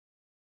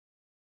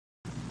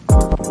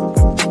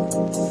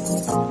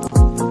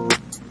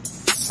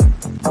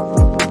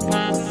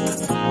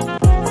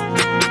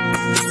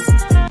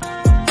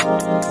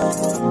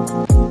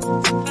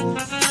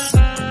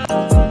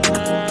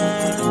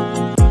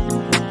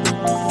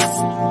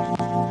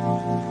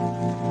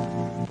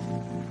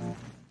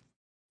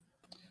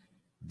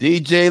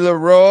DJ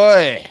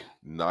LeRoy.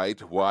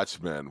 Night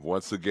Watchman.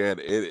 Once again,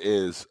 it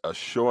is a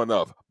sure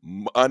enough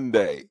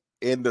Monday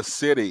in the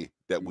city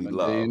that we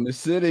love. In the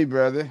city,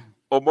 brother.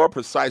 Or more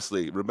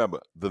precisely, remember,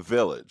 the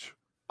village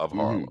of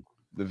Harlem.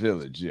 The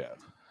village, yeah.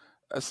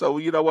 So,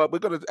 you know what? We're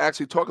going to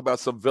actually talk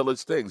about some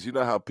village things. You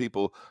know how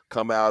people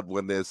come out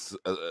when there's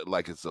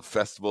like it's a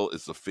festival,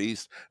 it's a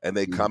feast, and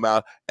they come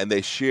out and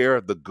they share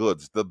the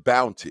goods, the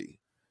bounty.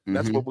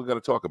 That's what we're going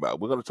to talk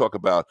about. We're going to talk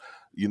about,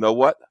 you know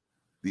what?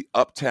 The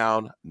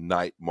Uptown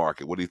Night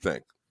Market. What do you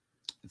think?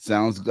 It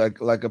sounds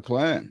like a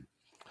plan.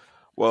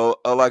 Well,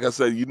 like I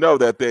said, you know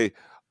that they,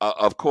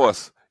 of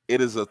course,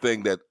 it is a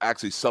thing that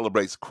actually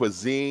celebrates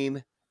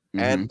cuisine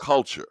and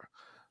culture.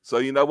 So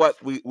you know what?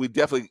 We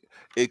definitely,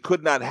 it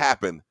could not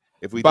happen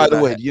if we. By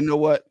the way, you know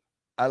what?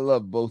 I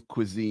love both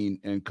cuisine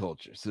and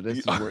culture, so this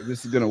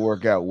is going to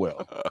work out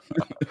well.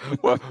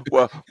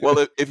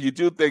 well. If you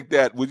do think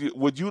that,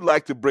 would you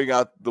like to bring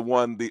out the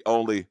one, the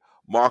only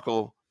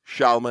Marco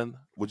Shalma?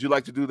 Would you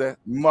like to do that?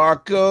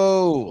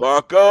 Marco.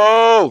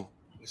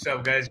 What's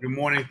up, guys? Good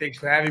morning. Thanks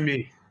for having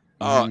me.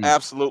 Oh,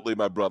 absolutely,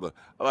 my brother.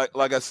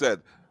 Like I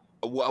said,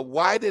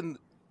 why didn't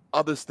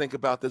others think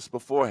about this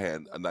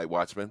beforehand, Night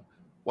Watchman?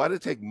 Why did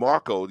it take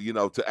Marco,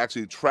 to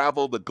actually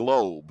travel the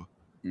globe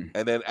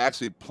and then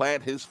actually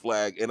plant his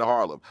flag in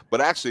Harlem? But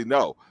actually,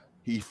 no.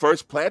 He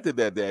first planted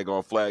that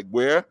daggone flag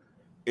where?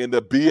 In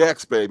the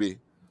BX, baby.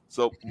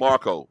 So,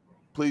 Marco,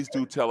 please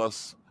do tell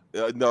us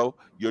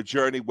your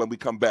journey when we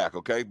come back,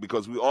 okay?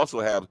 Because we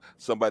also have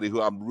somebody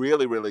who I'm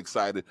really, really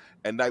excited.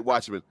 And Night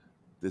Watchman,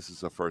 this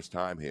is her first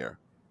time here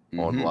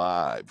on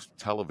live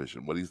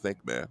television. What do you think,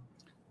 man?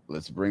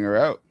 Let's bring her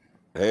out.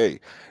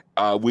 Hey,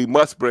 we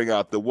must bring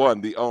out the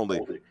one, the only,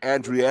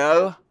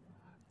 Andrielle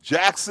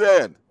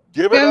Jackson.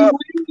 Give it up.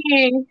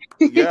 Morning.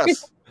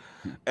 Yes.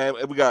 And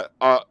we got,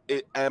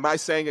 am I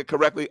saying it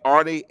correctly?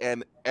 Arnie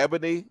and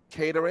Ebony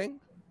Catering?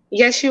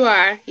 Yes, you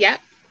are. Yep.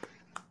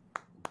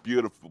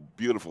 Beautiful,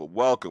 beautiful.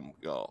 Welcome,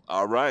 y'all.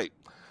 All right.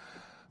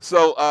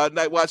 So,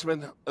 Night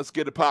Watchman, let's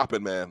get it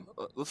popping, man.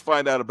 Let's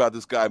find out about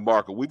this guy,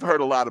 Marco. We've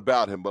heard a lot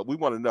about him, but we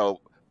want to know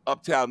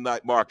Uptown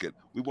Night Market.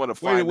 We want to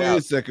find out. Wait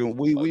a second.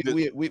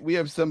 We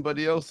have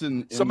somebody else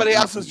in somebody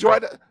else has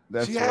joined us.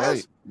 That's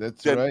right.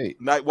 That's right.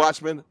 Night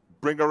Watchman,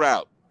 bring her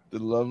out. The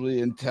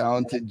lovely and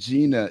talented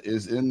Gina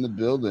is in the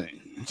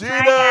building.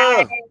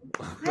 Gina!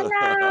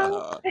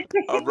 Hello.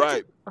 All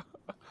right.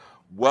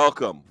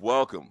 Welcome.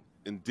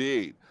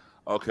 Indeed.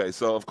 Okay,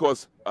 so of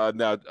course,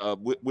 now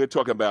we're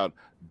talking about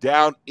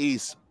Down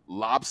East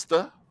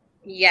Lobstah.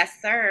 Yes,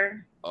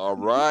 sir. All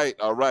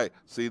right.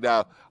 See,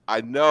 now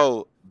I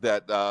know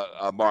that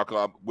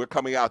Marco, we're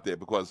coming out there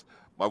because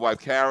my wife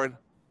Karen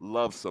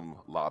loves some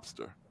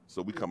lobster,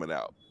 so we're coming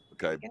out.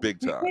 Okay, big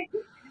time.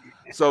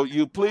 So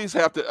you please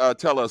have to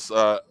tell us,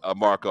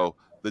 Marco,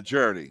 the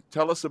journey.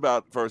 Tell us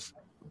about first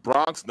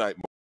Bronx Night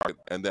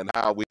Market, and then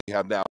how we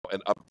have now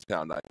an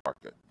Uptown Night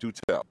Market. Do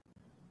tell.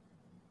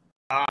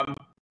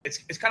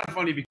 It's kind of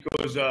funny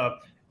because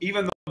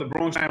even though the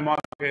Bronx Night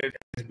Market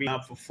has been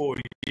up for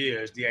 40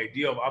 years, the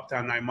idea of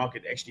Uptown Night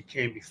Market actually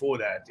came before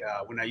that.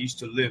 When I used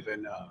to live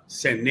in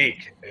St.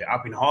 Nick,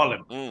 up in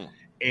Harlem,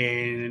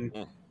 and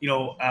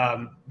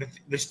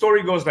the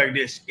story goes like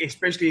this.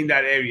 Especially in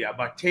that area,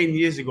 about 10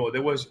 years ago,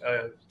 there was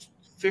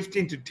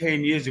 15 to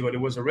 10 years ago, there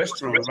was a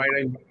restaurant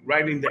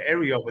right in the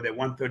area over there,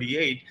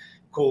 138,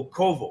 called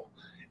Covo,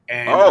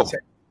 and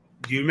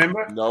do you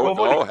remember? No.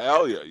 Oh,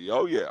 hell yeah.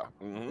 Oh, yeah.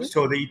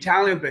 So the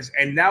Italian place.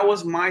 And that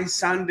was my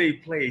Sunday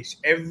place.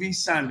 Every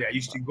Sunday, I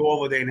used to go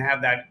over there and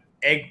have that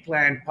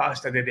eggplant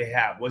pasta that they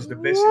have. Was the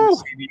best in the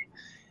city.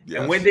 Yes.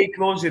 And when they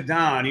closed it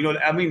down,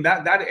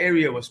 that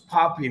area was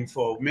popping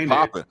for a minute.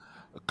 Popping.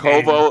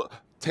 Covo,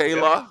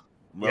 Taylor.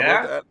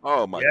 Remember that?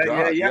 Oh, my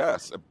God. Yeah.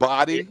 Yes.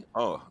 Body.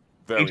 Oh,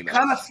 very nice. It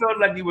kind of felt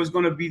like it was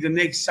going to be the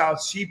next South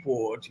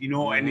Seaport,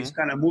 and it's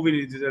kind of moving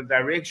into the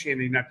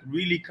direction in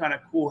really kind of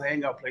cool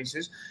hangout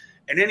places.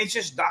 And then it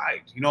just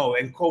died,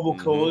 and Covo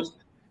closed,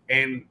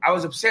 and I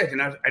was upset,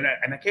 and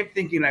I kept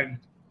thinking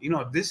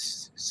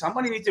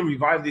somebody needs to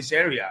revive this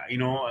area,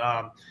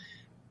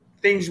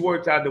 Things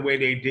worked out the way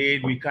they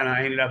did. We kind of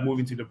ended up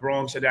moving to the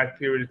Bronx at that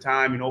period of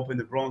time and opened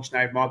the Bronx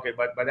Night Market,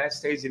 but that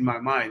stays in my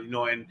mind,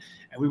 and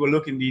we were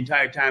looking the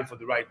entire time for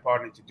the right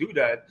partner to do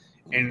that.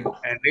 And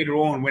later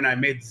on, when I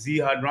met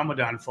Zihad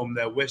Ramadan from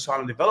the West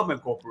Harlem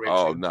Development Corporation.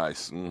 Oh,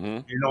 nice.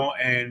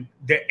 And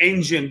the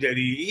engine that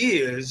he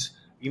is,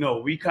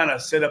 we kind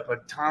of set up a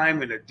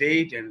time and a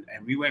date, and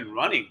we went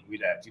running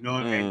with that,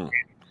 and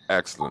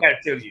excellent. I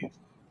gotta tell you,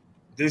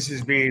 this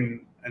has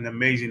been an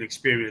amazing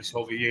experience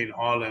over here in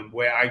Harlem,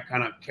 where I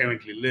kind of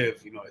currently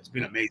live. It's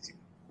been amazing.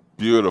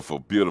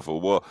 Beautiful.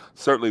 Well,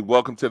 certainly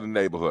welcome to the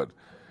neighborhood.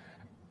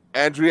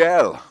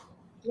 Andrielle,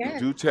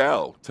 do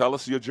tell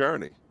us your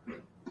journey.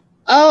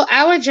 Oh,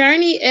 our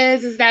journey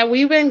is that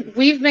we've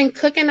been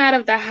cooking out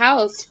of the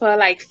house for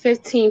like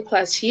 15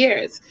 plus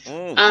years.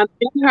 In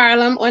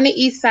Harlem, on the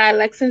east side,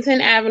 Lexington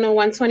Avenue,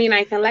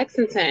 129th and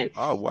Lexington.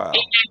 Oh, wow.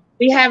 And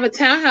we have a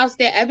townhouse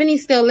there. Ebony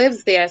still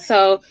lives there.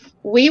 So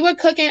We were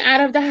cooking out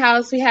of the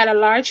house. We had a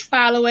large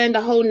following.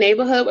 The whole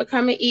neighborhood would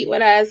come and eat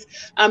with us.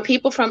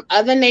 People from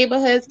other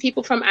neighborhoods,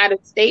 people from out of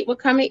state would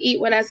come and eat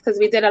with us because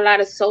we did a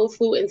lot of soul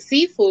food and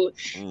seafood.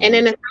 And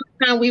in the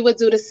summertime, we would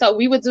do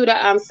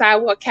the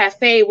sidewalk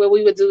cafe where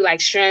we would do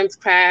like shrimps,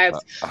 crabs,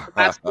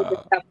 lobsters, and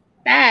stuff like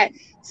that.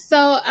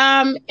 So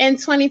in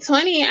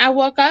 2020, I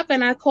woke up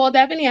and I called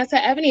Ebony. I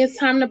said, Ebony, it's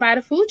time to buy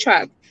the food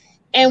truck.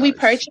 And we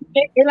purchased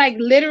it. It like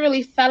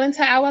literally fell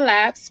into our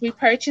laps. We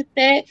purchased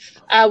it.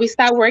 We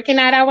started working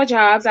at our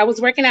jobs. I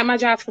was working at my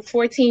job for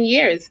 14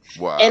 years.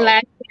 Wow. And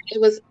last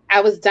year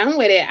I was done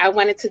with it. I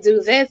wanted to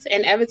do this.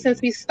 And ever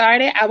since we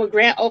started our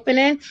grand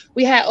opening,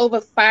 we had over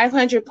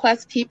 500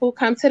 plus people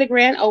come to the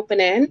grand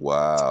opening.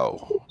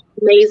 Wow.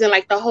 Amazing.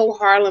 Like the whole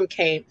Harlem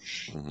came.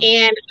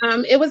 And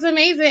it was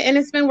amazing. And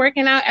it's been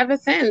working out ever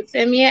since.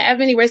 And me and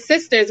Ebony, we're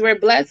sisters. We're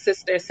blood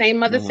sisters. Same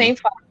mother, same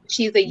father.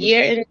 She's a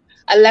year and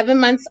 11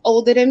 months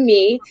older than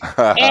me.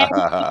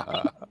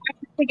 And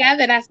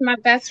together, that's my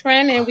best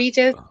friend. And we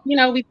just, we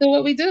do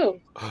what we do.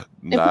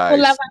 And people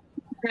love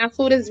our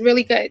food is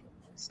really good.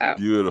 So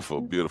beautiful,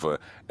 beautiful.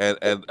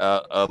 And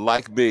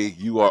like me,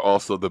 you are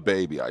also the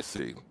baby, I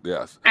see.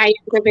 Yes. I am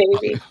the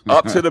baby.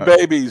 Up to the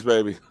babies,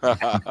 baby.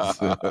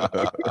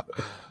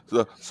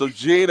 So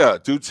Gina,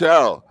 do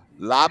tell.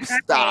 Lobstah.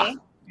 Hi.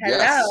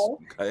 Hello.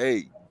 Yes.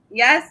 Hey.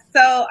 Yes.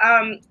 So,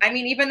 I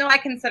mean, even though I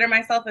consider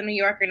myself a New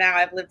Yorker now,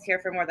 I've lived here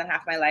for more than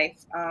half my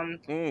life. I'm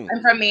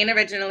from Maine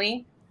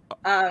originally.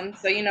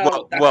 So,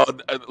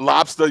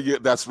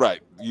 Lobstah, that's right.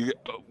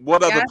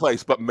 What other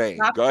place but Maine?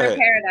 Lobster Go ahead.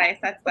 paradise.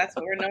 That's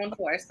what we're known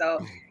for.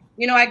 So,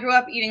 I grew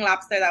up eating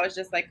lobster. That was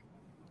just like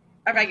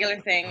a regular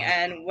thing.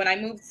 And when I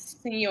moved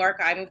to New York,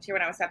 I moved here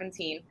when I was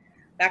 17,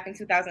 back in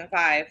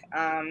 2005.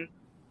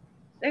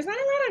 There's not a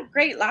lot of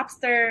great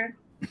lobster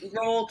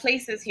roll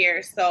places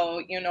here.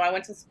 So, I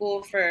went to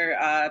school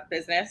for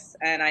business,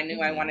 and I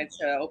knew I wanted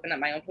to open up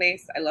my own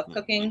place. I love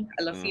cooking.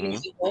 I love feeding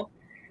people.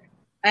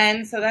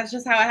 And so that's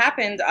just how it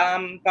happened.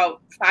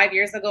 About 5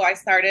 years ago, I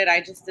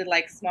just did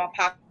like small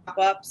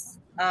pop-ups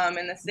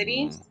in the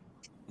city.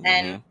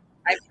 And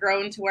I've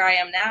grown to where I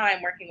am now.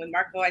 I'm working with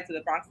Marco. I do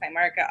the Bronx Night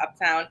Market,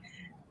 Uptown.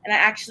 And I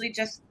actually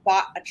just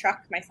bought a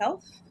truck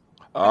myself.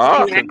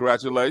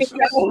 Congratulations.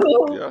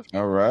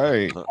 All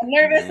right. I'm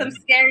nervous, I'm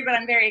scary, but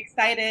I'm very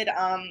excited.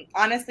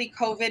 Honestly,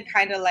 COVID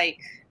kind of like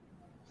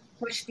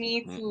pushed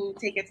me to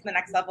take it to the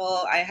next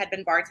level. I had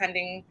been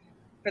bartending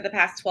for the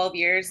past 12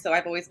 years, so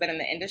I've always been in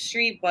the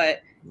industry,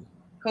 but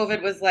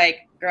COVID was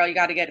like, girl, you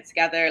got to get it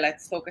together.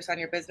 Let's focus on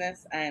your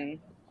business. And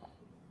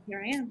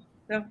here I am.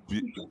 So.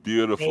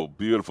 Beautiful,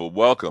 beautiful.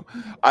 Welcome.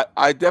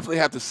 I definitely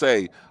have to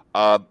say,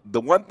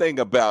 the one thing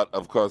about,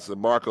 of course,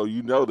 Marco,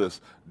 you know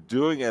this,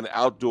 doing an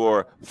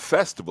outdoor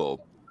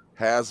festival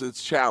has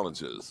its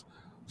challenges.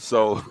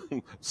 So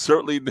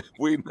certainly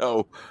we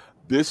know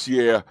this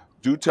year,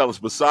 do tell us,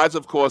 besides,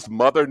 of course,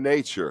 Mother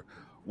Nature,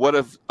 what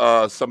have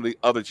some of the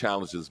other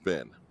challenges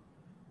been?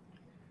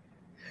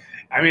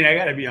 I mean, I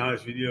got to be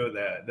honest with you.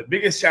 The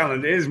biggest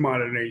challenge is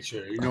Mother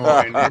Nature, And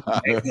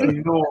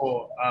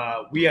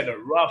we had a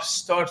rough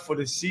start for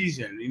the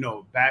season,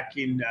 back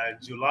in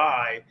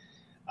July.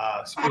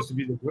 Supposed to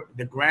be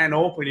the grand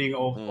opening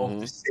of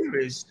the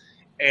series,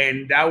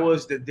 and that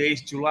was the day,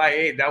 July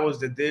 8th. That was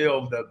the day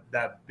of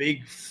that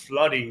big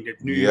flooding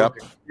that New York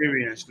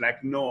experienced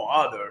like no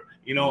other,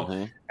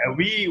 And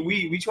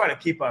we try to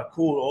keep our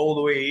cool all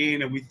the way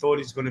in, and we thought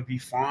it's gonna be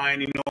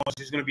fine, It's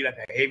just gonna be like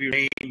a heavy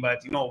rain,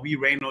 but we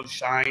rain or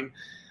shine.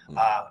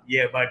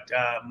 But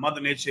Mother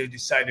Nature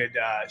decided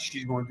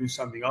she's going to do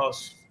something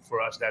else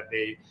for us that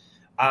day.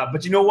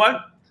 But you know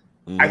what?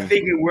 I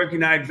think it worked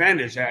in our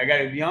advantage. I got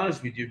to be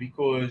honest with you,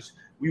 because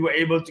we were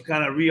able to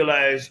kind of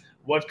realize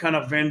what kind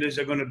of vendors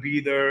are going to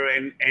be there,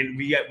 and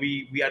we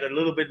had a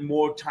little bit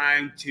more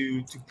time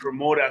to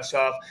promote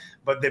ourselves.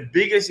 But the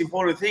biggest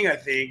important thing, I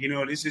think,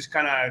 this is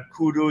kind of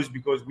kudos,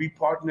 because we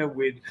partner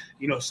with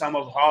some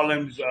of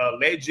Harlem's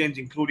legends,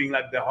 including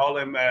like the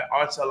Harlem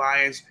Arts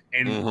Alliance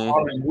and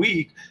Harlem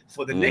Week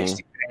for the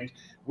next event,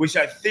 which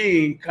I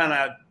think kind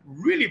of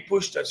really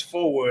pushed us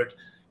forward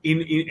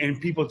in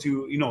people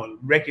to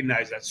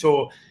recognize that.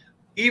 So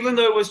even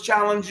though it was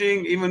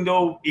challenging, even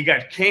though it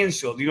got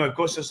canceled, it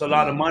cost us a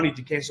lot of money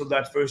to cancel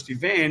that first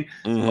event.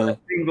 But I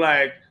think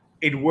like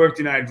it worked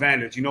in our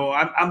advantage.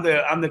 I'm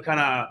the kind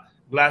of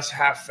glass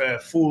half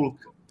full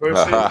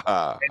person,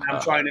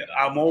 and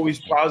I'm always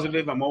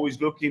positive. I'm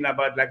always looking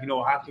about like,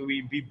 how can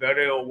we be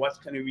better, or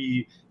what can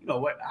we,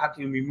 how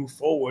can we move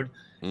forward?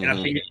 And I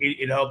think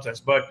it helped us.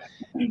 But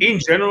in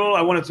general,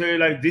 I want to tell you,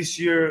 like, this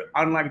year,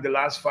 unlike the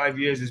last 5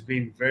 years, has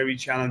been very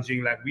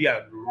challenging. Like, we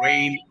had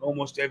rain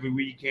almost every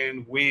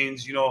weekend,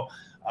 winds,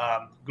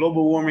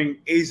 global warming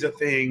is a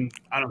thing.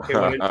 I don't care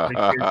what it is.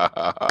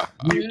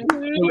 We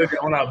feel it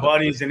on our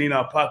bodies and in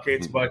our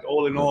pockets, but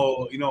all in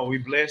all, we're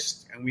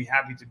blessed and we're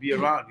happy to be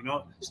around,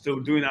 still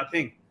doing our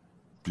thing.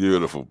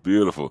 Beautiful,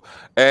 beautiful.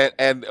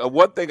 And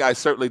one thing I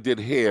certainly did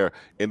hear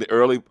in the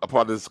early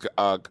part of this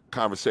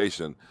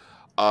conversation,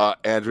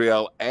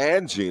 Andrielle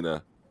and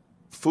Gina,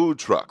 food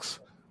trucks.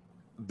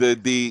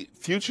 the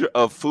future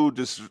of food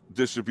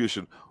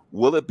distribution,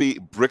 will it be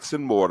bricks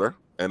and mortar,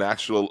 an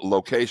actual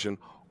location,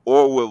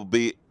 or will it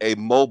be a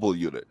mobile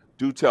unit?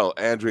 Do tell,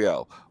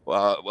 Andrielle,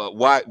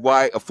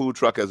 why a food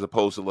truck as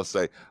opposed to, let's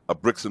say, a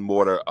bricks and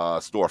mortar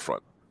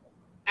storefront?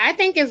 I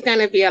think it's going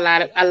to be a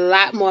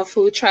lot more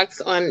food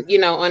trucks on,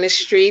 on the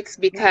streets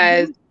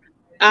because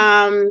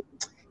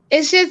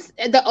it's just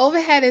the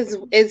overhead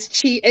is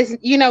cheap. It's,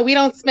 we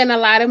don't spend a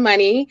lot of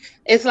money.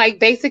 It's like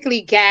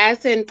basically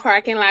gas and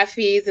parking lot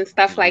fees and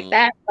stuff like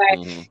that.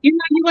 But you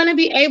want to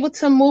be able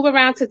to move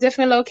around to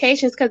different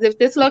locations, because if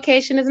this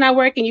location is not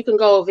working, you can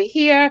go over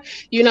here.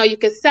 You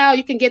can sell.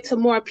 You can get to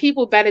more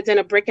people better than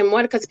a brick and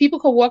mortar, because people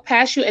could walk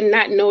past you and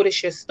not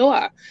notice your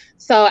store.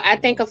 So I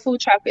think a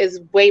food truck is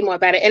way more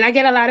better. And I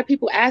get a lot of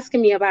people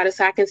asking me about it,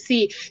 so I can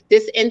see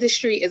this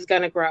industry is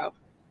going to grow.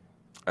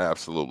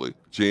 Absolutely.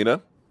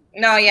 Gina?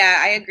 No, yeah,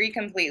 I agree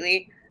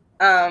completely.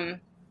 Yeah,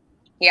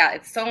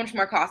 it's so much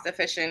more cost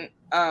efficient.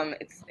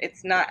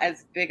 It's not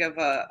as big of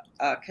a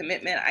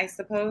commitment, I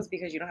suppose,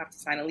 because you don't have to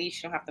sign a lease.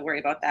 You don't have to worry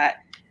about that.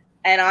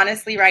 And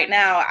honestly, right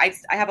now, I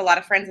have a lot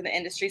of friends in the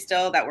industry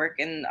still that work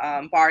in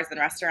bars and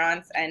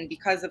restaurants. And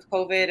because of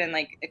COVID and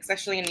like,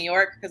 especially in New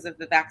York, because of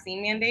the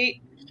vaccine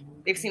mandate,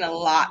 they've seen a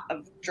lot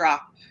of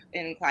drop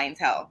in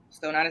clientele.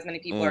 So not as many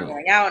people are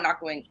going out, not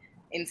going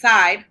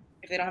inside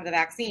if they don't have the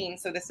vaccine.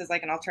 So this is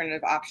like an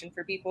alternative option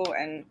for people.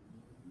 And,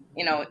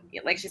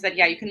 like she said,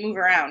 yeah, you can move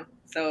around.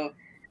 So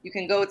you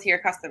can go to your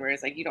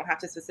customers. Like, you don't have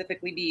to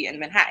specifically be in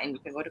Manhattan. You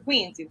can go to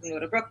Queens, you can go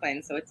to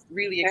Brooklyn. So it's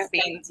really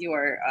expands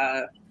your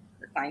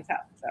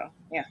clientele. So,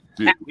 yeah.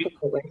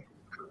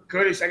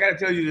 Curtis, I got to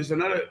tell you, there's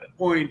another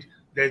point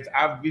that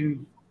I've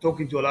been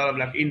talking to a lot of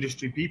like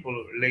industry people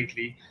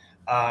lately,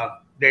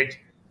 that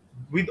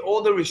with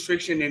all the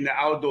restriction in the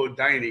outdoor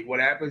dining, what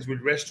happens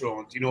with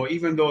restaurants,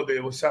 even though they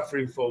were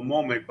suffering for a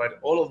moment, but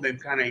all of them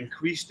kind of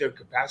increased their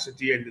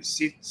capacity and the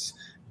seats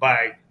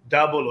by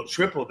double or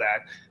triple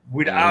that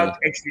without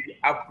actually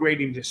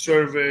upgrading the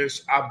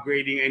service,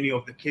 upgrading any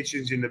of the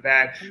kitchens in the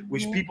back,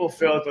 which people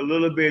felt a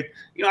little bit,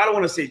 I don't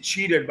want to say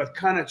cheated, but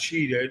kind of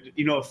cheated,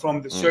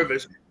 from the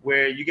service,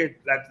 where you get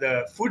like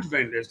the food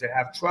vendors that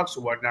have trucks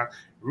or whatnot,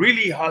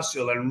 really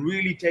hustle and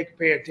really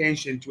pay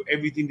attention to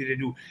everything that they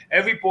do.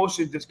 Every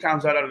portion that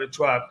comes out of the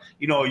truck,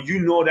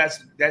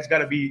 that's got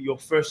to be your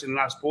first and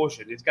last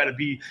portion. It's got to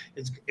be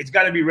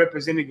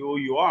representing who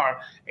you are.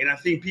 And I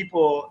think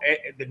people,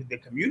 the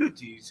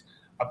communities,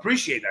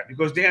 appreciate that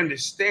because they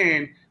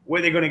understand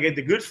where they're going to get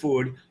the good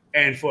food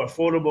and for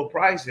affordable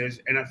prices.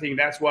 And I think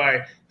that's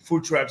why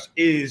food trucks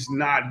is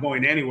not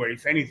going anywhere.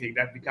 If anything,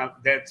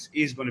 that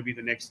is going to be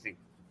the next thing.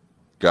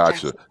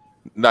 Gotcha.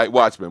 Night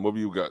Watchman, what were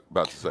you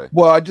about to say?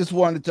 Well, I just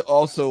wanted to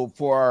also,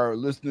 for our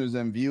listeners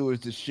and viewers,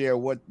 to share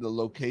what the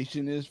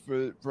location is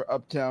for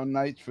Uptown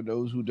Nights for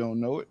those who don't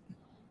know it.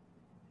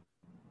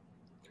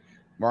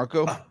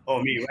 Marco?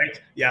 Me, right?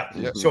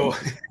 Yeah. So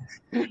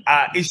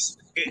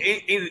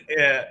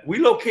we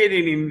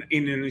located in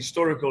an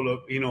historical,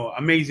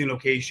 amazing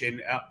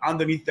location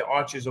underneath the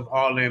arches of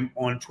Harlem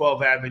on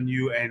 12th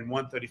Avenue and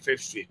 135th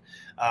Street.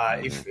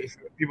 If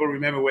people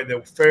remember where the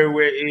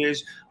fairway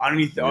is,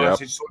 underneath the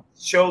arches, so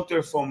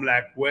shelter from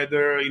like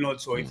weather,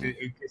 so if in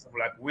case of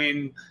like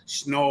wind,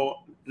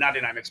 snow, not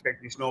that I'm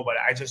expecting snow, but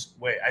I just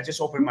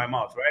opened my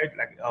mouth, right?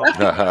 Like,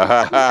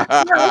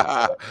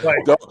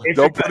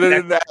 don't put it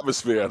in the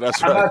atmosphere.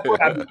 That's right.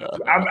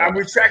 I'm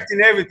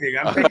retracting everything.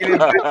 I'm taking it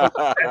back.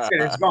 That's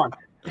it. It's gone.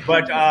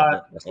 But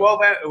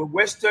 12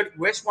 West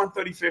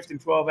 135th and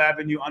 12th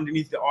Avenue,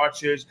 underneath the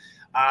arches,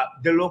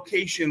 the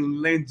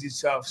location lends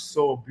itself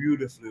so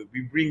beautifully.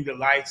 We bring the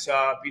lights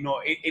up.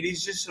 It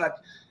is just like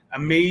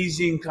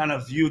amazing kind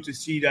of view to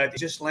see that. It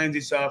just lends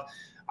itself.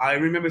 I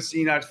remember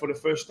seeing that for the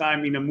first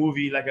time in a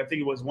movie, like I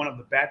think it was one of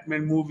the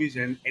Batman movies,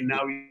 and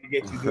now we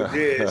get to do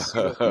this.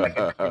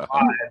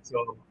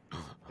 So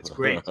it's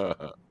great.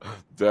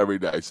 Very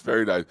nice,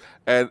 very nice.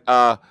 And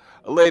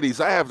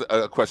ladies, I have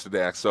a question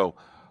to ask. So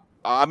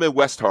I'm in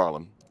West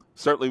Harlem.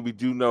 Certainly, we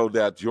do know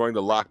that during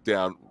the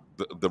lockdown,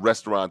 the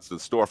restaurants, the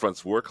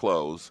storefronts were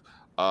closed.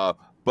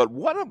 But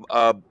one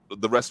of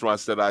the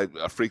restaurants that I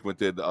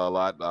frequented a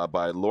lot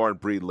by Lauren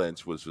Bree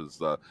Lynch, which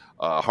was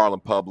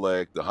Harlem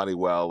Public, the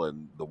Honeywell,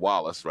 and the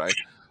Wallace, right?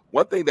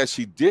 One thing that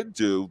she did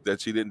do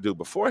that she didn't do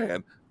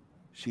beforehand,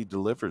 she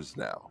delivers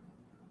now.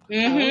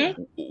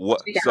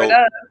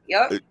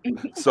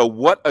 So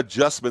what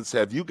adjustments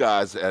have you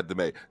guys had to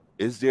make?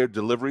 Is there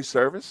delivery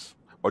service,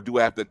 or do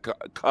I have to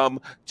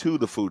come to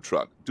the food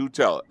truck? Do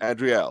tell,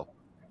 Andrielle.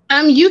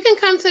 You can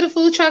come to the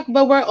food truck,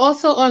 but we're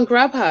also on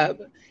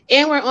Grubhub.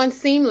 And we're on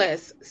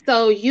Seamless,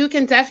 so you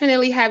can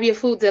definitely have your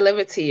food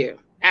delivered to you.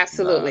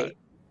 Absolutely.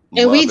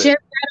 And we just got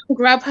on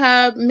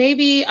Grubhub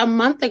maybe a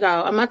month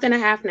and a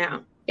half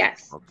now.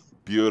 Yes.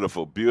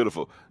 Beautiful,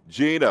 beautiful.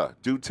 Gina,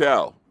 do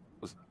tell.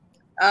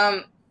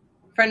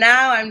 For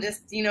now, I'm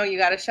just, you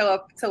got to show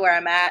up to where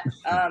I'm at.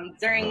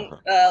 During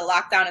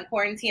lockdown and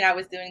quarantine, I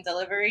was doing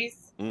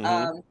deliveries,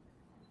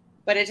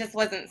 but it just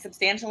wasn't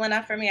substantial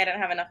enough for me. I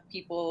didn't have enough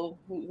people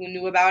who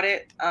knew about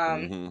it.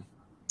 So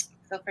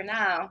for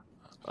now,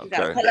 You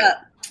gotta Okay. pull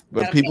up.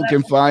 But people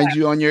can find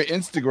you on your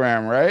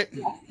Instagram, right?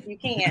 Yes, you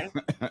can.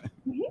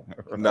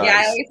 Nice. Yeah,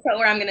 I always put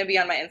where I'm gonna be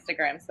on my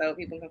Instagram so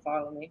people can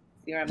follow me.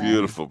 See where I'm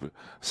Beautiful.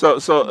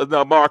 So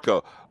now,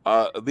 Marco,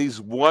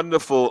 these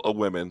wonderful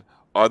women,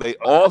 are they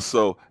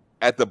also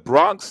at the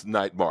Bronx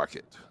Night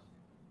Market?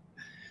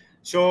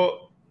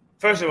 So,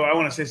 first of all, I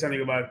want to say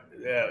something about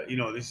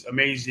this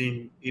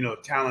amazing,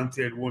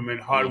 talented women,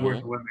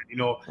 hardworking women.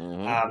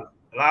 Not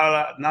a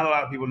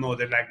lot of people know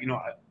that, like,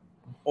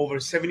 over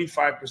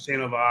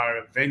 75% of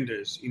our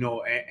vendors,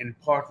 and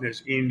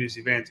partners in this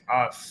event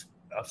are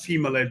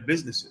female-led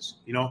businesses.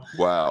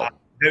 Wow.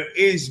 There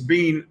is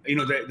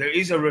there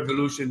is a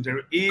revolution.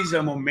 There is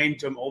a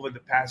momentum over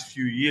the past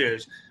few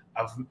years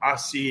of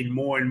us seeing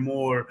more and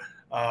more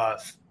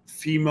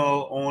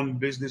female-owned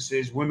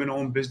businesses,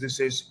 women-owned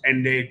businesses,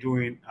 and they're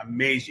doing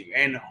amazing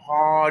and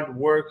hard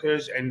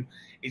workers. And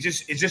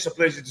it's just a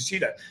pleasure to see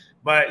that.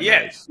 But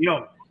yes,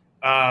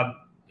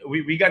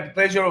 we got the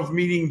pleasure of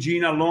meeting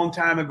Gina a long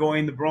time ago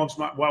in the Bronx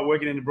while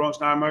working in the Bronx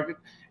Night Market,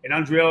 and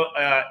Andrielle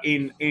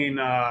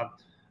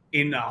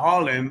in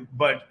Harlem.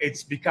 But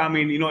it's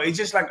becoming, it's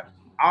just like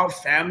our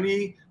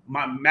family,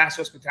 my MASC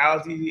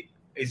hospitality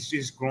is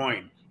just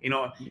growing,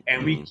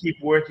 and we keep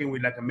working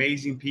with like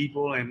amazing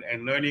people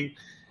and learning.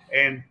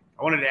 And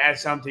I wanted to add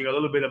something, a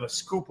little bit of a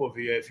scoop over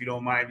here, if you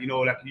don't mind.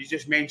 Like you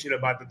just mentioned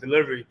about the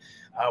delivery.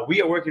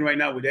 We are working right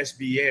now with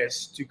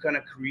SBS to kind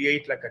of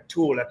create like a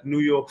tour, like New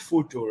York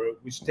food tour,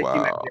 which is taking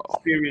like the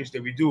experience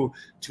that we do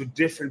to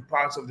different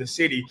parts of the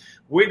city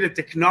with the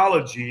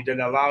technology that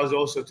allows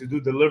also to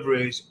do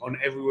deliveries on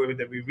everywhere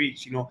that we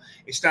reach.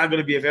 It's not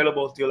going to be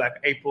available till like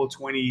April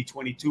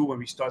 2022 when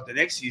we start the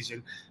next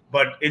season,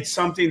 but it's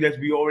something that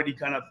we already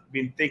kind of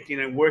been thinking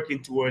and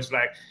working towards,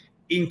 like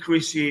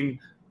increasing,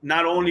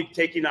 not only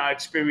taking our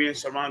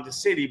experience around the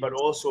city, but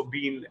also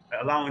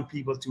allowing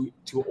people to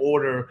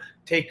order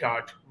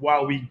takeout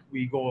while we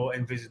go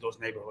and visit those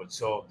neighborhoods.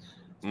 So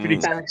it's pretty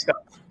exciting stuff.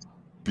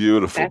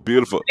 Beautiful,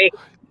 beautiful.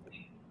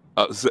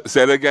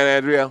 Say that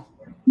again, Andrielle.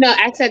 No,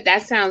 I said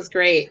that sounds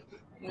great.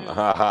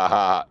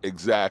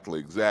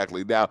 Exactly.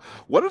 Now,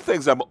 one of the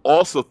things I'm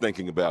also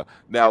thinking about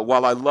now,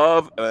 while I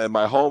love, and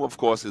my home, of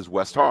course, is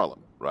West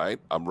Harlem, right?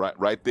 I'm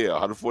right there,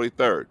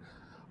 143rd.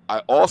 I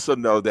also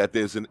know that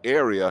there's an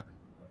area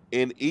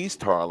in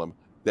East Harlem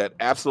that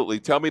absolutely,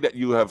 tell me that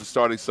you have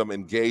started some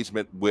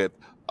engagement with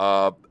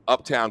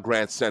Uptown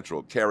Grand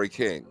Central, Kerry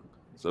King.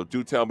 So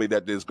do tell me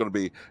that there's going to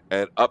be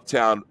an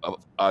Uptown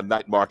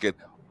Night Market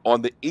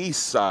on the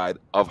east side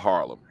of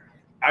Harlem.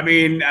 I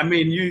mean,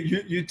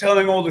 you're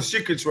telling all the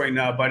secrets right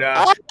now, but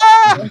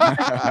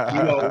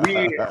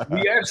we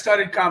have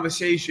started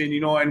conversation,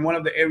 and one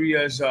of the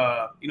areas,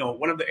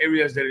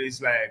 that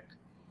is like,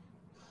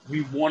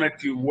 we wanted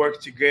to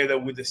work together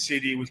with the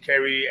city, with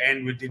Kerry,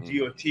 and with the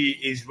DOT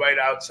is right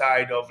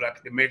outside of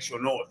like the Metro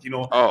North.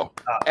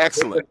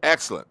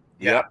 Excellent.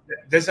 Yeah,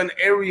 there's an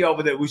area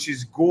over there which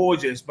is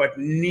gorgeous, but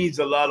needs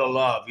a lot of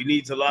love. It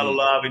needs a lot of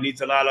love. It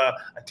needs a lot of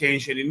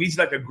attention. It needs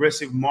like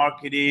aggressive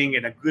marketing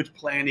and a good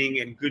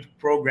planning and good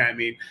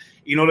programming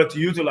in order to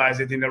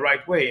utilize it in the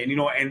right way. And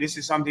and this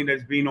is something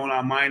that's been on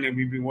our mind, and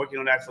we've been working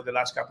on that for the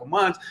last couple of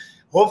months.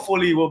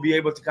 Hopefully, we'll be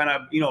able to kind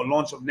of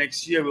launch of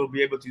next year. We'll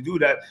be able to do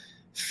that.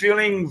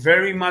 Feeling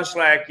very much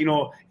like,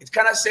 it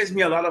kind of says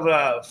me a lot of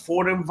a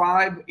Fordham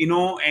vibe,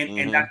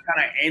 and that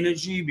kind of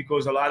energy,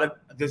 because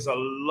there's a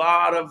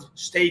lot of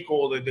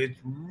stakeholders that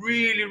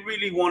really,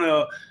 really want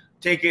to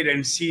take it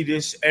and see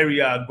this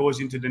area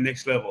goes into the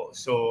next level.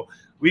 So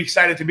we're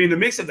excited to be in the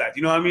mix of that.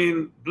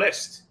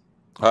 Blessed.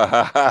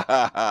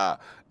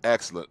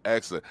 Excellent.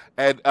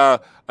 And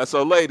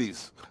so,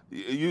 ladies,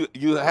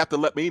 you have to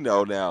let me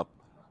know now,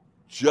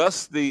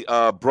 just the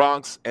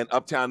Bronx and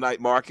Uptown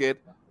Night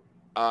Market.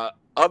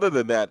 Other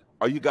than that,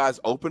 are you guys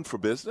open for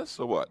business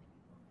or what?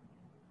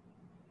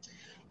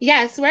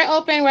 Yes, we're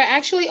open. We're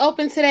actually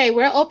open today.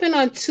 We're open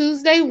on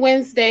Tuesday,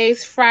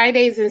 Wednesdays,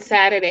 Fridays, and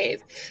Saturdays.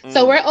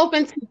 So we're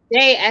open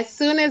today. As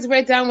soon as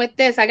we're done with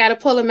this, I got to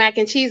pull the mac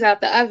and cheese out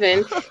the oven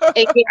and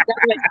get the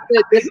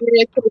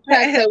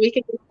truck so we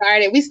can get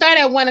started. We start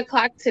at 1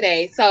 o'clock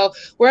today. So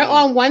we're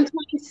on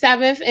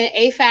 127th and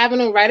 8th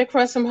Avenue, right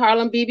across from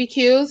Harlem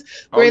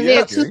BBQs. We're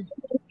there Tuesday,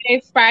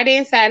 Friday,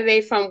 and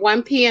Saturday from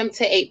 1 p.m.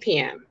 to 8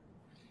 p.m.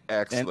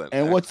 Excellent.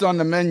 And what's on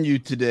the menu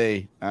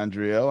today,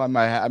 Andrielle? I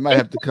might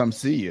have to come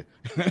see you.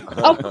 It's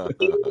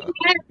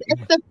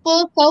the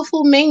full soul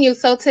food menu.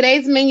 So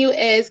today's menu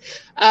is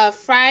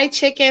fried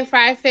chicken,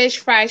 fried fish,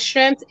 fried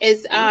shrimp.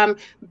 Is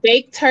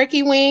baked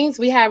turkey wings.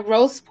 We have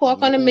roast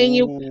pork on the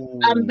menu.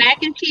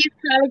 Mac and cheese,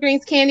 collard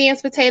greens, candy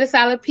yams, potato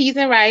salad, peas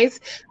and rice.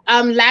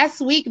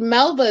 Last week,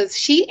 Melba's,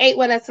 she ate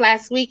with us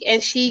last week,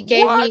 and she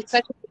gave me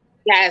such a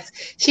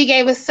she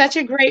gave us such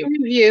a great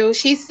review.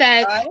 She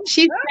said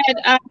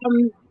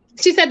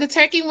the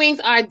turkey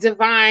wings are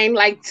divine,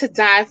 like to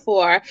die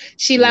for.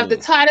 She loved the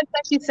tartar.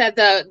 She said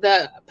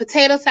the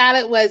potato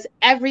salad was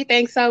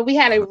everything. So we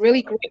had a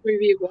really great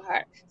review with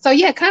her. So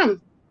yeah,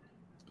 come.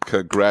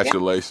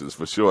 Congratulations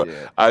for sure.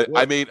 Yeah.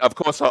 I mean, of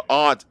course, her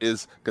aunt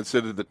is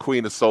considered the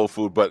queen of soul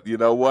food, but you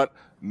know what?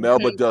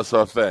 Melba does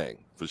her thing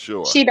for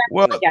sure. She does.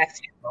 Well,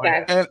 Yes.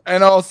 Yes.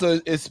 and also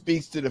it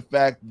speaks to the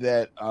fact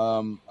that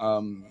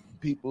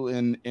people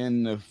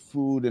in the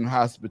food and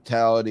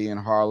hospitality in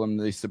Harlem,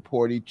 they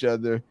support each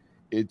other.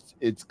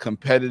 It's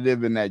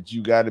competitive in that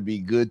you got to be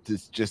good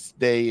to just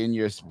stay in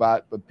your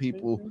spot, but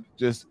people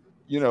just,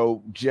 you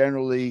know,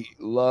 generally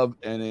love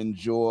and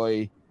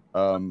enjoy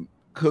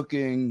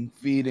cooking,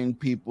 feeding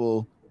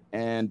people,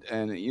 and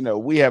you know,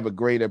 we have a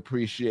great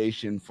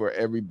appreciation for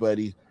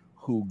everybody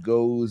who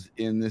goes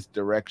in this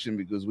direction,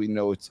 because we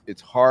know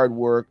it's hard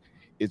work,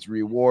 it's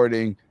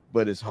rewarding,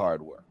 but it's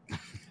hard work.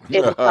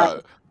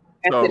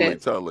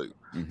 Totally.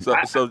 So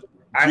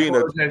I Gina,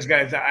 apologize,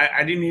 guys.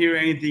 I didn't hear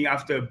anything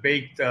after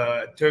baked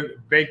turkey.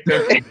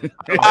 You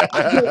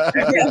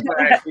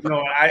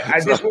know, I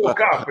just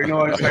woke up. You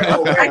know, it's like,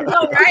 oh, I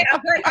know, right?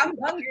 I'm like, I'm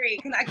hungry.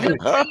 Can I get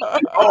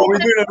oh, we're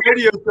doing a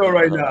radio show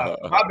right now.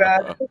 My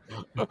bad.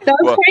 Those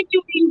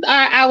turkey wings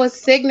are our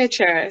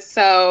signature,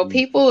 so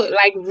people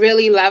like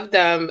really love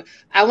them.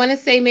 I want to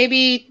say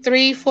maybe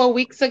 3-4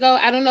 weeks ago.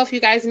 I don't know if you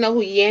guys know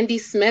who Yandy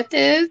Smith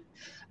is.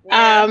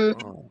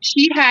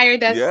 She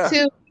hired us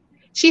too.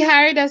 She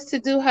hired us to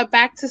do her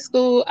back to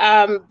school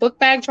book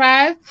bag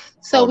drive.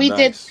 So we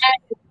did that,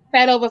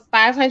 fed over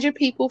 500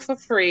 people for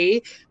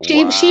free.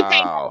 She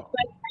paid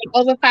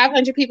over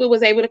 500 people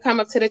was able to come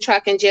up to the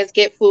truck and just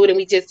get food, and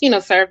we just, you know,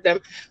 served them.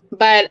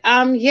 But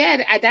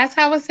yeah, that's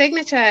our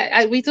signature.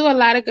 We do a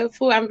lot of good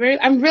food.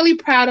 I'm really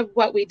proud of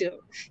what we do.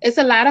 It's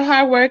a lot of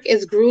hard work.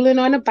 It's grueling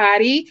on the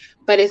body,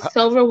 but it's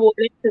so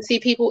rewarding to see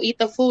people eat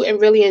the food and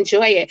really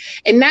enjoy it.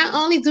 And not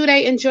only do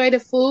they enjoy the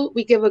food,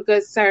 we give a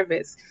good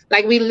service.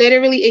 Like, we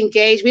literally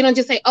engage. We don't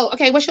just say, oh,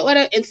 okay, what's your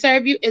order, and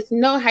serve you. It's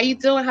no, how you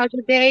doing? How's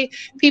your day?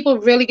 People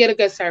really get a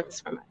good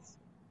service from us.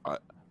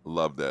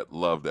 Love that.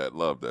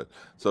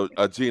 So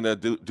Gina,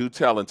 do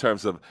tell, in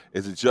terms of,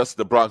 is it just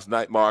the Bronx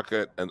Night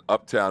Market and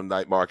Uptown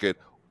Night Market,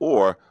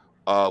 or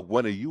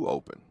when are you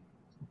open?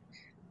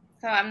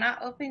 So I'm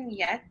not open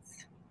yet.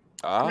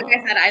 Like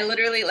I said, I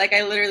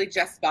literally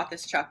just bought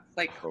this truck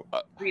like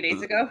 3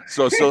 days ago.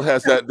 So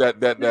has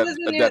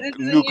that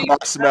new car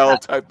smell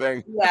type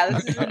thing. Yeah,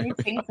 this is a new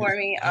thing for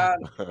me. I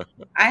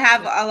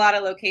have a lot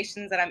of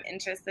locations that I'm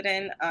interested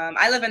in.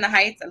 I live in the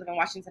Heights. I live in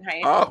Washington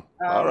Heights. Oh,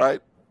 all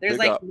right. There's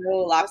no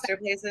lobster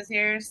places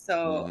here,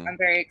 so I'm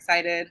very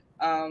excited.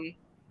 I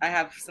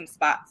have some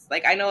spots.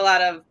 Like, I know a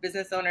lot of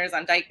business owners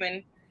on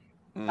Dykeman,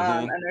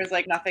 and there's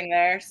like nothing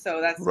there. So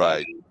that's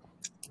right.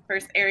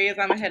 First areas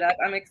I'm gonna hit up.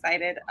 I'm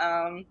excited.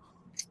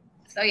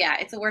 So yeah,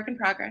 it's a work in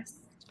progress.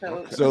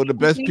 So the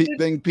best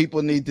thing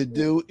people need to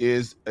do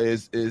is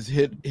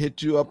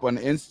hit you up on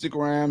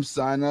Instagram,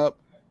 sign up,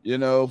 you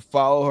know,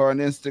 follow her on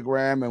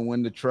Instagram, and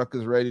when the truck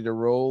is ready to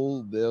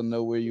roll, they'll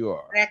know where you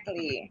are.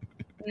 Exactly.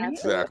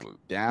 Exactly.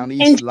 Down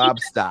East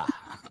Lobstah.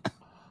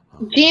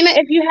 Gina,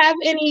 if you have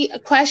any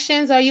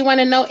questions or you want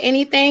to know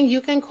anything,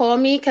 you can call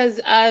me, because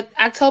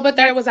October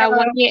 3rd was our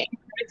 1-year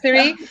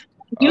anniversary.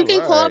 You can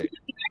call me.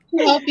 I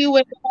can help you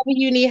with whatever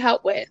you need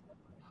help with.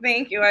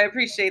 Thank you. I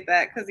appreciate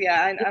that, because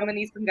yeah, I'm gonna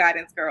need some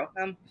guidance, girl.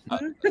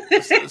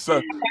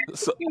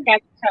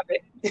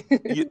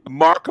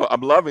 Marco,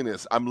 I'm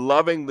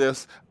loving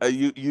this.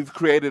 You've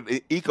created an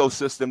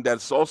ecosystem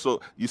that's also,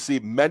 you see,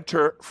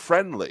 mentor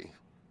friendly.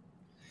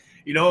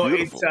 You know,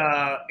 beautiful.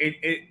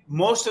 It's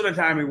most of the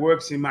time it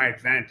works in my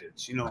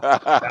advantage. You know,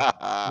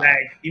 like,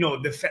 you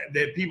know, the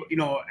people. You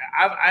know,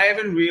 I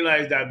haven't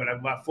realized that, but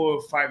about 4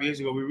 or 5 years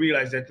ago, we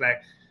realized that,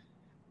 like,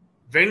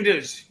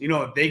 vendors, you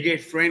know, they get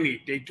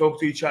friendly. They talk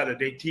to each other.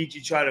 They teach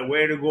each other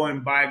where to go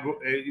and buy,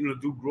 you know,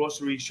 do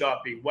grocery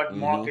shopping. What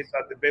markets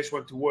are the best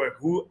one to work?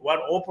 What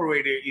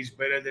operator is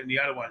better than the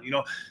other one? You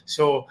know,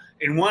 so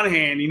in one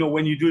hand, you know,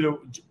 when you do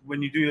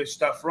the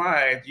stuff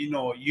right, you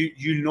know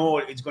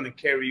it's going to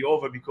carry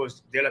over,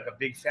 because they're like a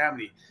big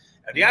family.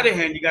 On the other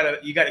hand, you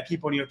gotta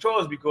keep on your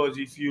toes, because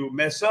if you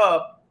mess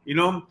up, you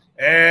know,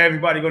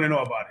 everybody going to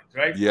know about it,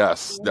 right?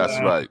 Yes, that's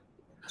right.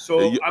 So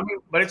I mean,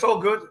 but it's all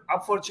good.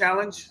 Up for a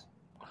challenge.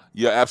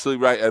 You're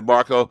absolutely right. And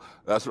Marco,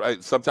 that's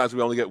right. Sometimes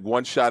we only get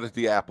one shot at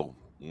the apple.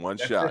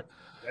 That's shot.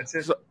 That's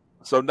it.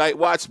 So Night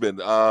Watchman,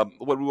 what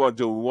do we want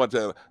to do? We want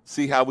to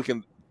see how we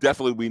can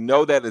we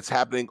know that it's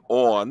happening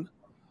on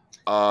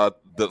the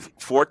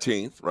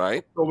 14th,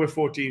 right? October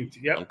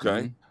 14th. Yep.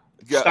 Okay.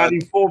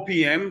 Starting 4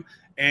 p.m.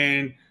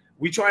 And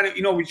we try to,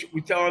 you know,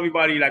 we tell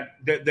everybody, like,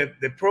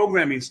 the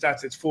programming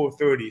starts at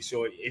 4:30.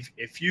 So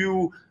if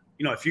you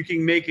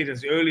can make it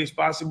as early as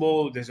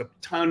possible, there's a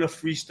ton of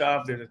free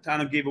stuff. There's a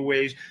ton of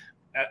giveaways,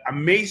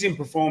 amazing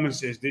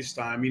performances this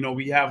time. You know,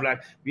 we have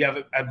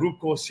a group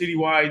called City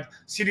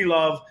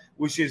Love,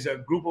 which is a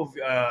group of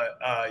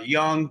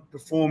young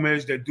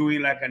performers. They're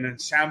doing like an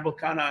ensemble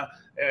kind of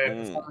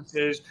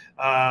performances.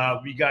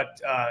 We got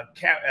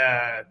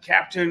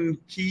Captain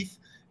Keith.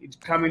 It's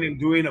coming and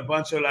doing a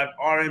bunch of like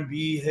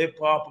R&B, hip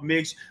hop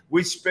mix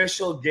with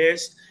special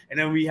guests. And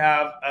then we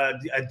have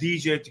a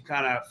DJ to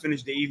kind of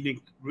finish the evening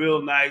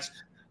real nice.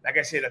 Like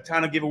I said, a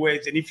ton of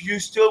giveaways. And if you're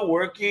still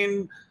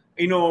working,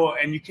 you know,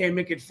 and you can't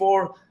make it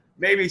 4,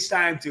 maybe it's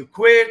time to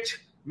quit,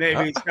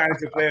 maybe it's time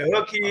to play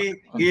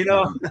hooky, you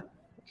know.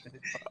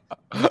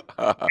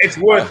 It's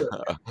worth it.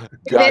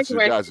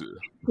 Gotcha.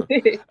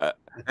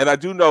 And I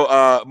do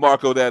know,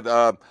 Marco,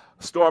 that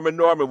Storm and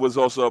Norman was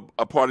also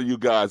a part of you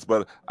guys,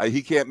 but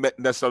he can't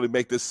necessarily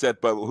make this set.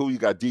 But who you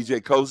got?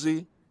 DJ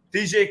Cozy?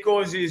 DJ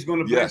Cozy is going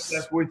to bless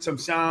us with some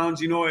sounds,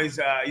 you know,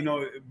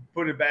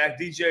 put it back.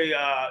 DJ,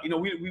 you know,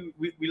 we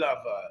love,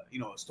 you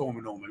know, Storm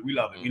and Norman. We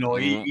love him. You know,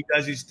 he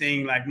does his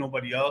thing like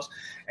nobody else.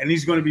 And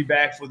he's going to be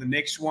back for the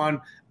next one.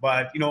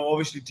 But, you know,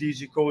 obviously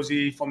DJ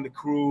Cozy from the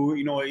crew,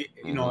 you know,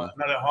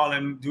 another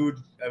Harlem dude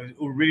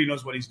who really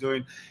knows what he's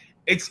doing.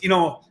 It's, you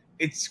know,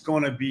 it's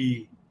going to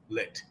be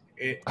lit.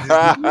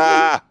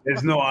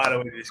 There's no other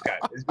way this guy.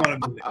 It's going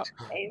to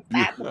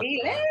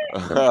be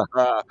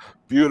lit.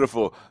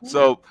 Beautiful.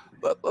 So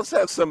let's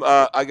have some,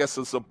 I guess,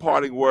 some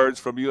parting words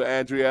from you,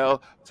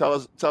 Andrielle. Tell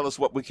us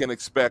what we can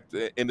expect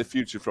in the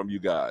future from you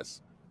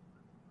guys.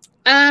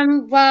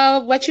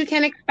 Well, what you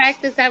can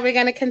expect is that we're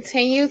going to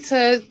continue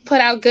to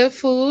put out good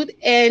food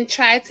and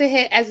try to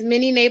hit as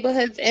many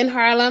neighborhoods in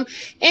Harlem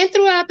and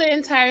throughout the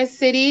entire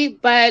city.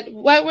 But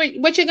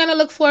what you're going to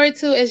look forward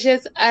to is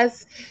just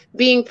us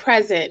being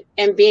present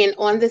and being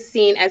on the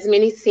scene, as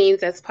many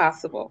scenes as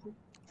possible.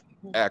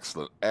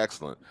 Excellent,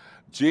 excellent.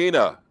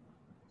 Gina,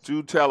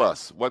 do tell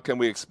us, what can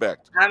we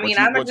expect? I mean,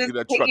 I'm going to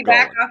just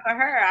piggyback off of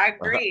her. I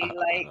agree.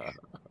 Like,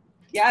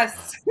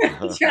 yes,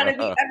 trying to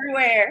be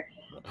everywhere.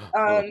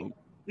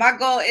 My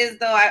goal is,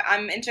 though,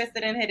 I'm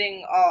interested in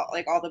hitting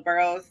all the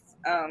boroughs.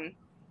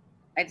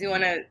 I do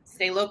want to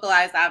stay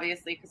localized,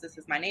 obviously, because this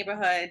is my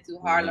neighborhood, do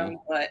Harlem,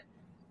 but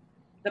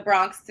the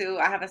Bronx too.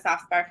 I have a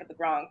soft spot for the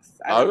Bronx.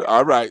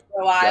 All right.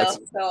 For a while,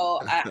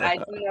 so I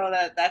do know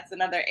that that's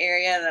another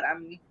area that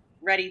I'm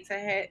ready to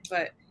hit.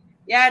 But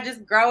yeah,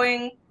 just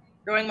growing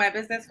my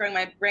business, growing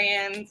my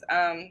brands.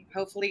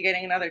 Hopefully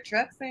getting another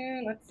truck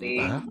soon. Let's see,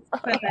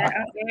 putting that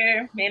out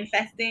there,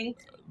 manifesting.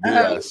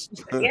 Yes.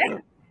 Yeah.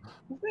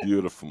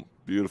 Beautiful,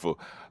 beautiful.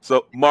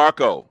 So,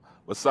 Marco,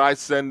 besides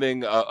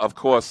sending, of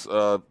course,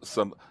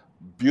 some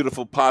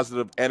beautiful,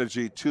 positive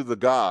energy to the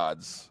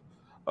gods,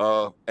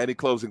 any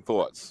closing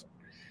thoughts?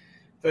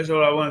 First of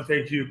all, I want to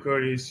thank you,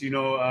 Curtis. You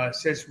know,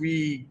 since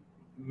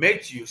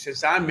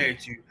I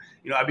met you,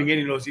 you know, I've been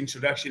getting those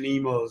introduction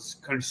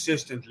emails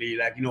consistently,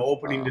 like, you know,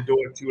 opening the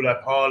door to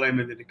like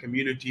Harlem and the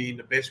community in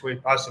the best way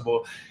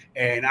possible.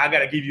 And I got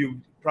to give you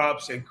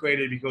props and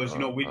credit because, you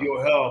know, with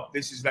your help,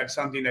 this is like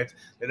something that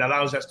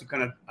allows us to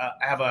kind of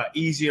have a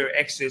easier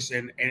access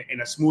and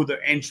a smoother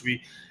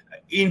entry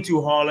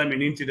into Harlem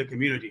and into the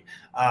community.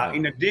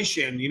 In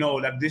addition, you know,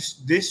 like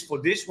for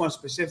this one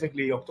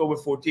specifically, October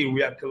 14,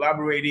 we are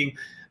collaborating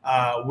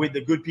with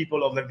the good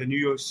people of like the New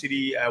York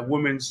City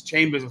Women's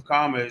Chambers of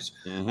Commerce,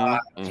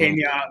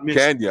 Kenya, Miss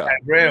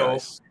Andrielle,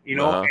 nice. You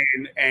know,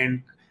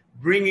 and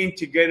bringing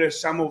together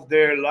some of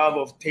their love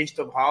of Taste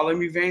of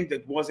Harlem event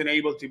that wasn't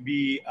able to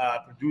be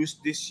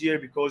produced this year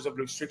because of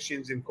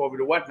restrictions in COVID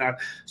or whatnot.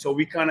 So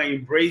we kind of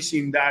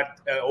embracing that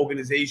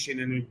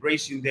organization and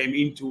embracing them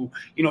into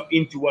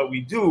what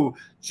we do,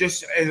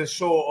 just as a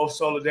show of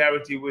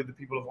solidarity with the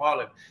people of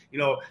Harlem. You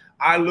know,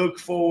 I look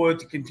forward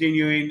to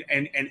continuing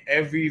and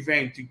every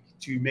event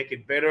to make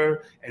it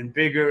better and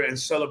bigger and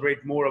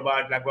celebrate more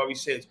about, like what we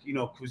said, you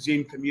know,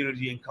 cuisine,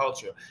 community, and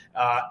culture.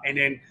 And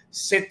then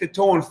set the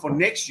tone for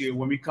next year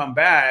when we come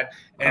back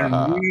and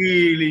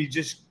really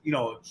just, you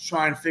know,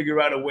 try and figure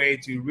out a way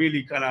to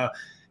really kind of,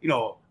 you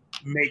know,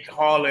 make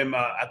Harlem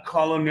a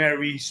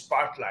culinary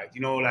spotlight.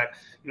 You know, like,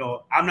 you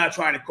know, I'm not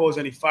trying to cause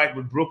any fight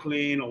with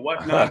Brooklyn or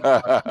whatnot,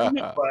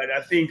 but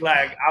I think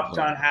like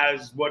Uptown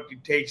has what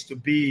it takes to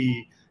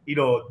be, you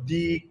know,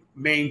 the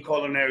main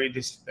culinary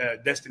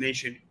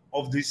destination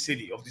of this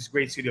city, of this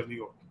great city of New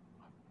York.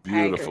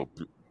 Beautiful,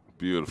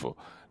 beautiful.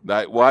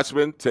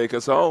 NightWatchman, take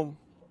us home.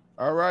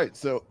 All right,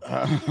 so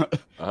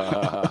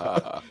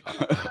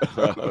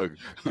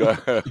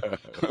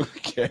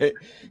okay,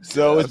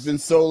 so it's been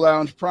Soul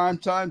Lounge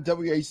Primetime,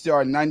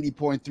 WHCR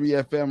 90.3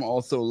 FM,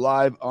 also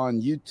live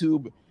on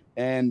YouTube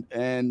and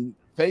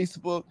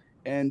Facebook.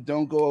 And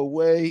don't go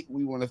away.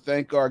 We want to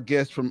thank our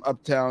guests from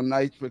Uptown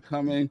Night for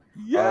coming.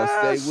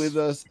 Stay with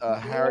us.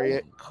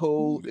 Harriet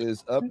Cole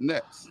is up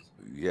next.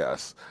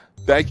 Yes.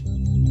 Thank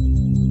you.